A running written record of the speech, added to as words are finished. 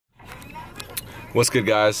What's good,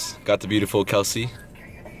 guys? Got the beautiful Kelsey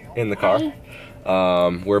in the car.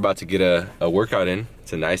 We're about to get a workout in.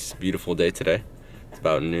 It's a nice, beautiful day today. It's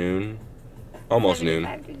about noon, almost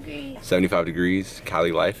 75 noon. Degrees. 75 degrees,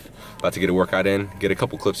 Cali life. About to get a workout in, get a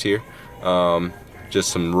couple clips here. Just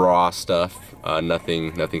some raw stuff,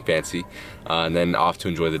 nothing fancy. And then off to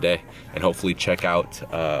enjoy the day and hopefully check out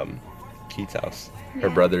Keith's house, her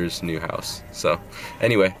brother's new house. So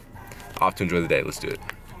anyway, off to enjoy the day. Let's do it.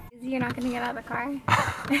 You're not gonna get out of the car?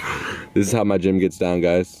 This is how my gym gets down,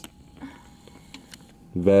 guys.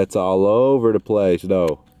 Vets all over the place,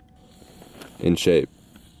 though. In shape,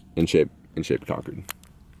 conquered.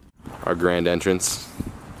 Our grand entrance.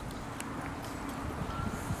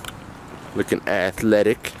 Looking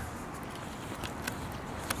athletic.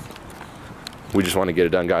 We just want to get it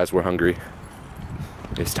done, guys. We're hungry.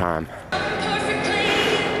 It's time.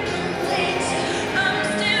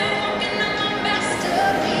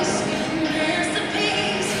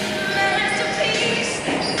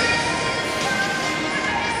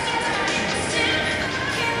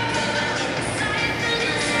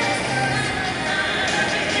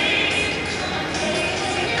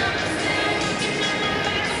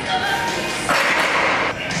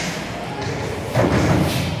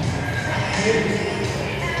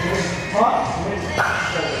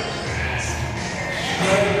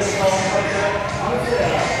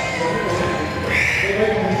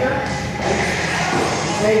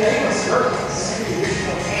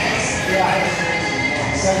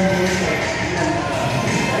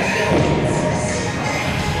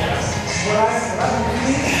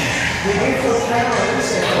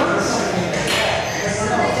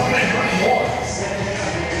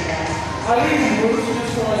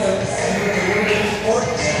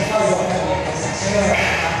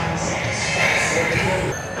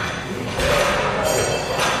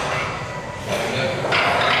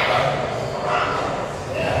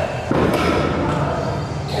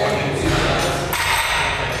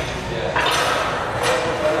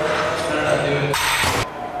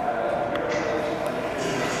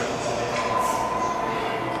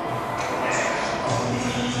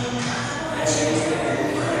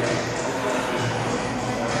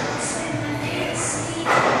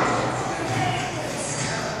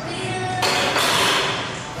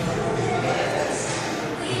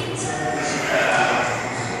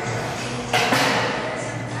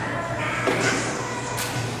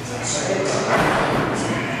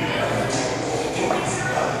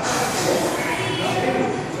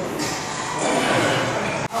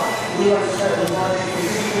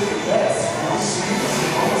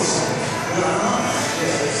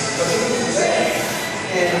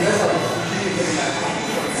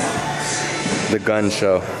 The gun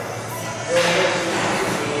show.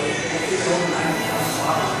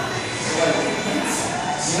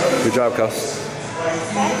 Good job,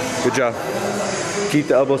 Kels. Good job. Keep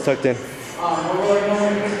the elbows tucked in.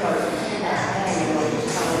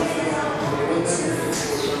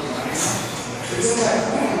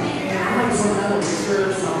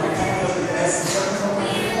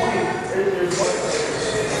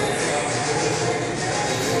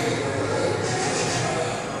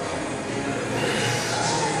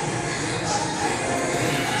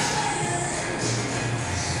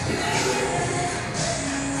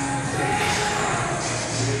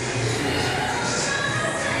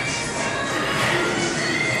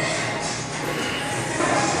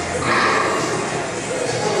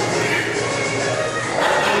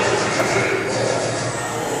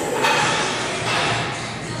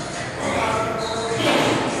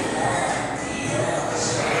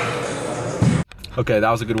 Okay,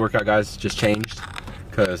 that was a good workout, guys. Just changed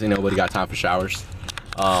because ain't nobody got time for showers.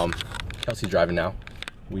 Kelsey's driving now.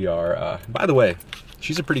 We are, by the way,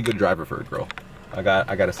 she's a pretty good driver for a girl. I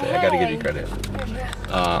gotta say, I gotta give you credit.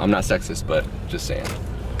 I'm not sexist, but just saying.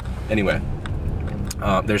 Anyway,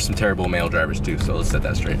 there's some terrible male drivers too, so let's set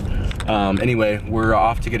that straight. Anyway, we're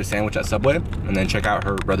off to get a sandwich at Subway and then check out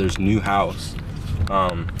her brother's new house.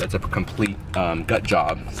 That's a complete gut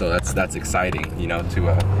job, so that's exciting, you know, to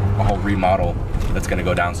a whole remodel that's gonna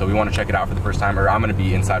go down. So we want to check it out for the first time, or I'm gonna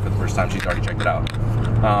be inside for the first time. She's already checked it out.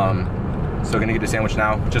 So gonna get a sandwich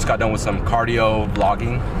now. Just got done with some cardio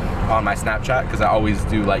vlogging on my Snapchat because I always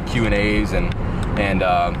do like Q&As and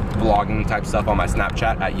vlogging type stuff on my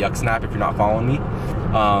Snapchat at YuckSnap if you're not following me.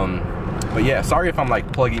 But yeah, sorry if I'm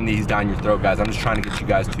like plugging these down your throat, guys. I'm just trying to get you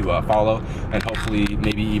guys to follow and hopefully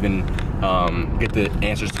maybe even get the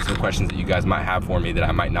answers to some questions that you guys might have for me that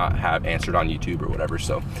I might not have answered on YouTube or whatever.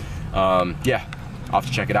 So yeah, off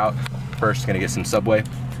to check it out. First, gonna get some Subway.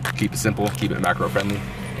 Keep it simple, keep it macro friendly,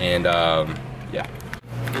 and yeah.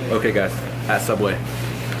 Okay guys, at Subway.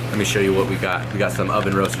 Let me show you what we got. We got some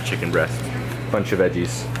oven roasted chicken breast. Bunch of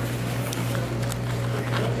veggies.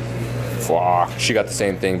 Wow, she got the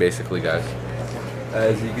same thing basically, guys.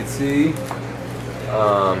 As you can see.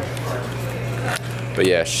 But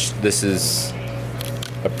yeah, this is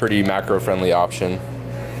a pretty macro-friendly option.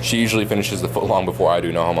 She usually finishes the foot long before I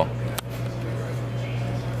do, no homo.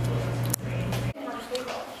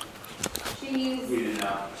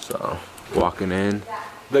 So, walking in,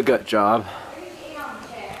 the gut job.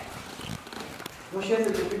 It's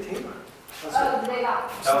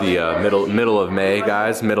the middle of May,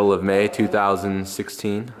 guys. Middle of May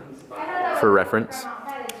 2016, for reference.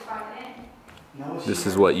 This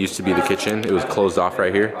is what used to be the kitchen. It was closed off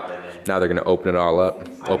right here. Now they're gonna open it all up.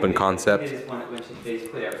 Open concept.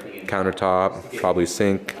 Countertop, probably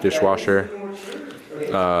sink, dishwasher,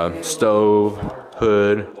 stove,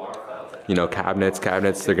 hood, you know, cabinets.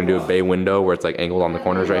 They're gonna do a bay window where it's like angled on the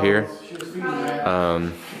corners right here.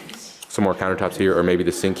 Some more countertops here, or maybe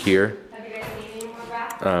the sink here.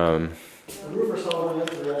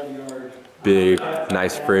 Big,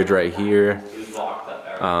 nice fridge right here.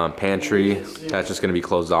 Pantry, that's just gonna be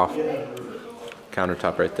closed off.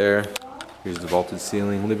 Countertop right there. Here's the vaulted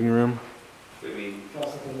ceiling living room.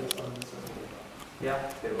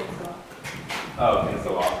 Oh, it's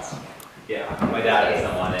the walls. Yeah, my dad has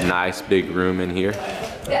someone in. Nice big room in here.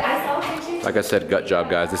 Like I said, gut job,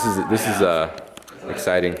 guys. This is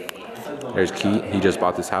exciting. There's Keith. He just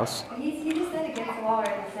bought this house. He just said against the wall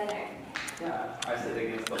right in the center. Yeah, I said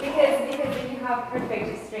against the wall. Because then you have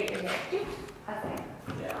perfect straight in there.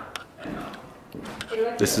 Yeah, I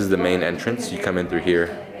know. This is the main entrance. You come in through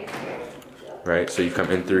here. Right, so you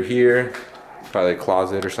come in through here. Probably a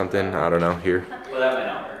closet or something. I don't know, here. Well, that might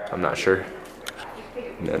not work. I'm not sure.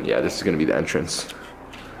 And then, yeah, this is gonna be the entrance.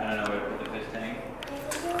 I don't know where to put the fish tank.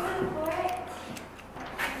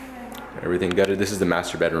 Everything gutted. This is the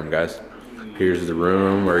master bedroom, guys. Here's the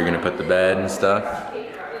room where you're gonna put the bed and stuff.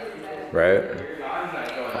 Right?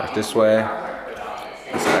 Back this way.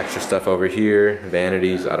 Some extra stuff over here.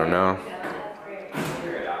 Vanities, I don't know.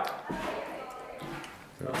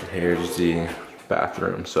 Here's the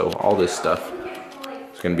bathroom. So all this stuff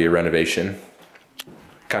is gonna be a renovation.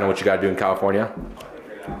 Kind of what you gotta do in California.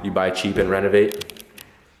 You buy cheap and renovate.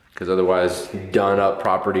 Because otherwise, done up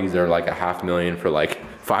properties are like $500,000 for like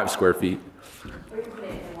 5 square feet.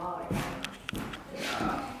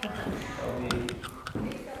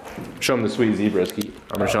 Show them the sweet zebras, Keith.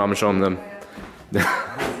 I'm gonna show them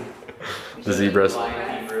the zebras.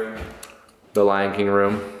 The Lion King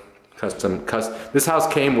room. Custom. This house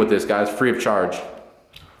came with this, guys, free of charge.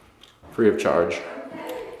 Free of charge.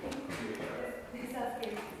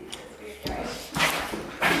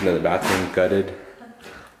 Another bathroom gutted.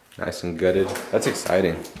 Nice and gutted. That's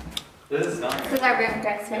exciting. This is nice. This is our room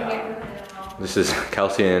dress right here. This is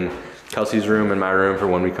Kelsey's room and my room for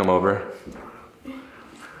when we come over.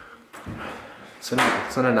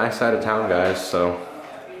 It's on a nice side of town, guys, so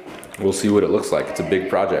we'll see what it looks like. It's a big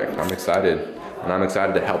project. I'm excited, and I'm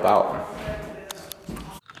excited to help out.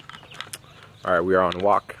 All right, we are on a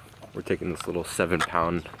walk. We're taking this little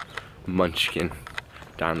 7-pound munchkin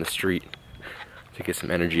down the street to get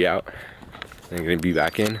some energy out. And I'm gonna be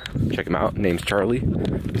back in. Check him out. Name's Charlie.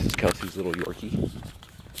 This is Kelsey's little Yorkie.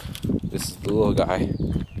 This is the little guy.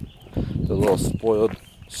 The little spoiled,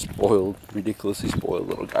 ridiculously spoiled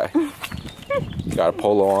little guy. Got a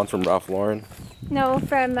polo on from Ralph Lauren. No,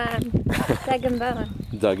 from Dug and Bone.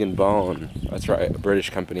 Dug and Bone. That's right, a British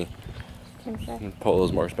company.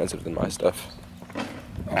 Polo's more expensive than my stuff.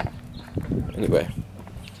 Anyway,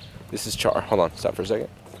 this is Char. Hold on, stop for a second.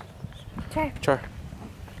 Char,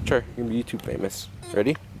 you're gonna be YouTube famous.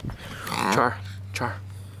 Ready? Char,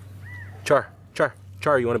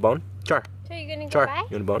 you want a bone? Char, you gonna go Char, bye?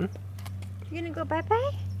 you want a bone? You gonna go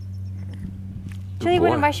bye-bye? Charlie, you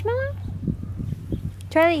want a marshmallow?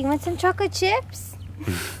 Charlie, you want some chocolate chips?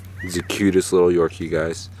 He's the cutest little Yorkie,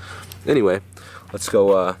 guys. Anyway, let's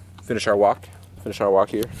go finish our walk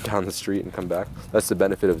here down the street and come back. That's the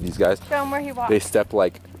benefit of these guys. Show him where he walks. They step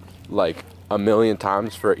like a million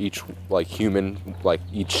times for each human,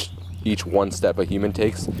 each one step a human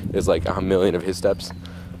takes is like 1,000,000 of his steps.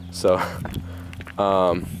 So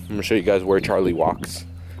I'm gonna show you guys where Charlie walks.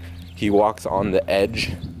 He walks on the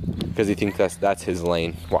edge because he thinks that's his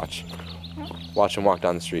lane. Watch him walk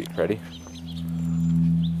down the street. Ready?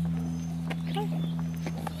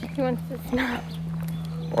 He wants to smell.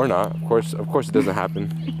 Or not. Of course it doesn't happen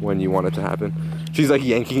when you want it to happen. She's like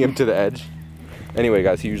yanking him to the edge. Anyway,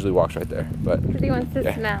 guys, he usually walks right there. But Because he wants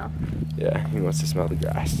to smell. Yeah, he wants to smell the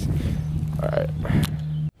grass. All right.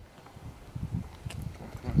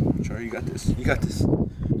 Come on, Charlie, you got this.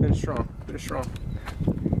 Finish strong.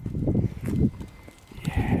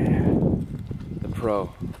 bro.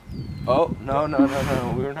 Oh, no, no, no,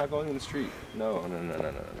 no. We're not going in the street. No, no, no, no,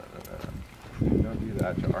 no, no, no, no. Don't do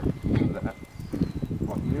that, Jar. Don't do that.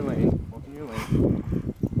 Walk in your lane. Walk in your lane.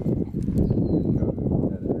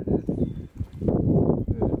 Yeah, there it is.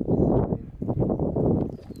 Good.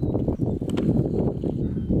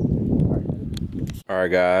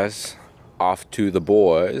 Alright, guys. Off to the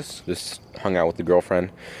boys. Just hung out with the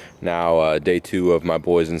girlfriend. Now, day 2 of my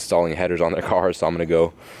boys installing headers on their cars, so I'm gonna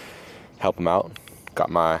go help them out. Got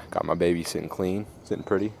my baby sitting clean, sitting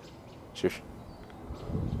pretty. Shush.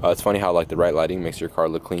 It's funny how like the right lighting makes your car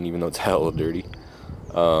look clean even though it's hella dirty.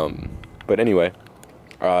 But anyway,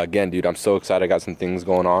 again, dude, I'm so excited. I got some things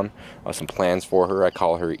going on, some plans for her. I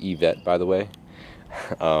call her Yvette, by the way.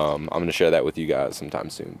 I'm gonna share that with you guys sometime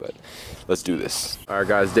soon, but let's do this. All right,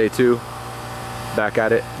 guys, day 2, back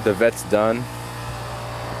at it. The vet's done.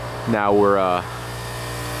 Now we're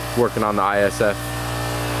working on the ISF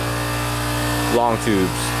long tubes.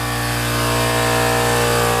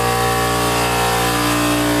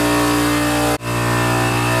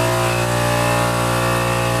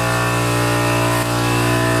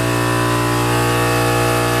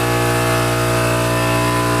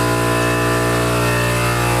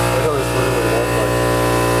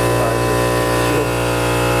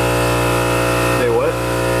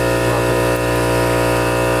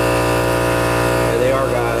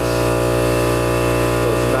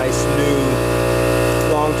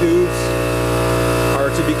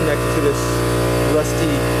 Connected to this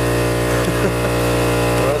rusty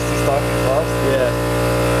stock exhaust. Yeah,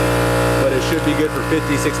 but it should be good for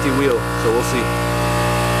 50, 60 wheel, so we'll see.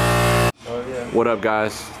 Oh yeah. What up,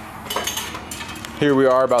 guys? Here we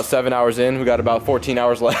are, about 7 hours in. We got about 14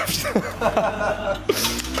 hours left.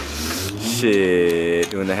 Shit,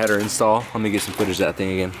 doing the header install. Let me get some footage of that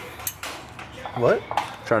thing again. What?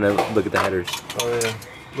 Trying to look at the headers. Oh yeah.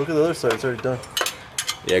 Look at the other side, it's already done.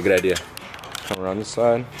 Yeah, good idea. Come around this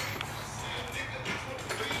side.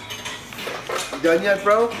 You done yet,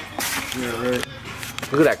 bro? Yeah, right.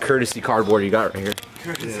 Look at that courtesy cardboard you got right here.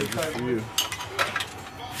 Courtesy cardboard.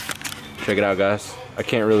 Check it out, guys. I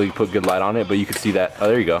can't really put good light on it, but you can see that. Oh,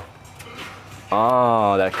 there you go.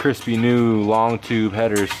 Oh, that crispy new long tube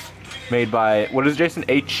headers made by, what is it, Jason?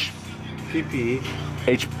 PPE.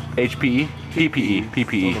 HPE? PPE.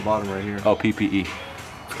 PPE. It's on the bottom right here. Oh, PPE.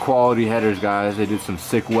 Quality headers, guys. They did some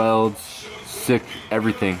sick welds, sick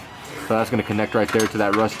everything. So that's gonna connect right there to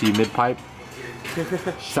that rusty mid pipe.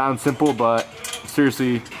 Sounds simple, but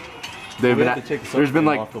seriously, there's been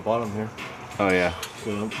like off the bottom here. Oh yeah,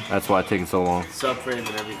 So that's why it's taking so long. Subframe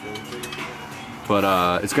and everything.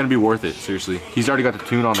 But it's gonna be worth it. Seriously, he's already got the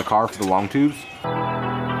tune on the car for the long tubes.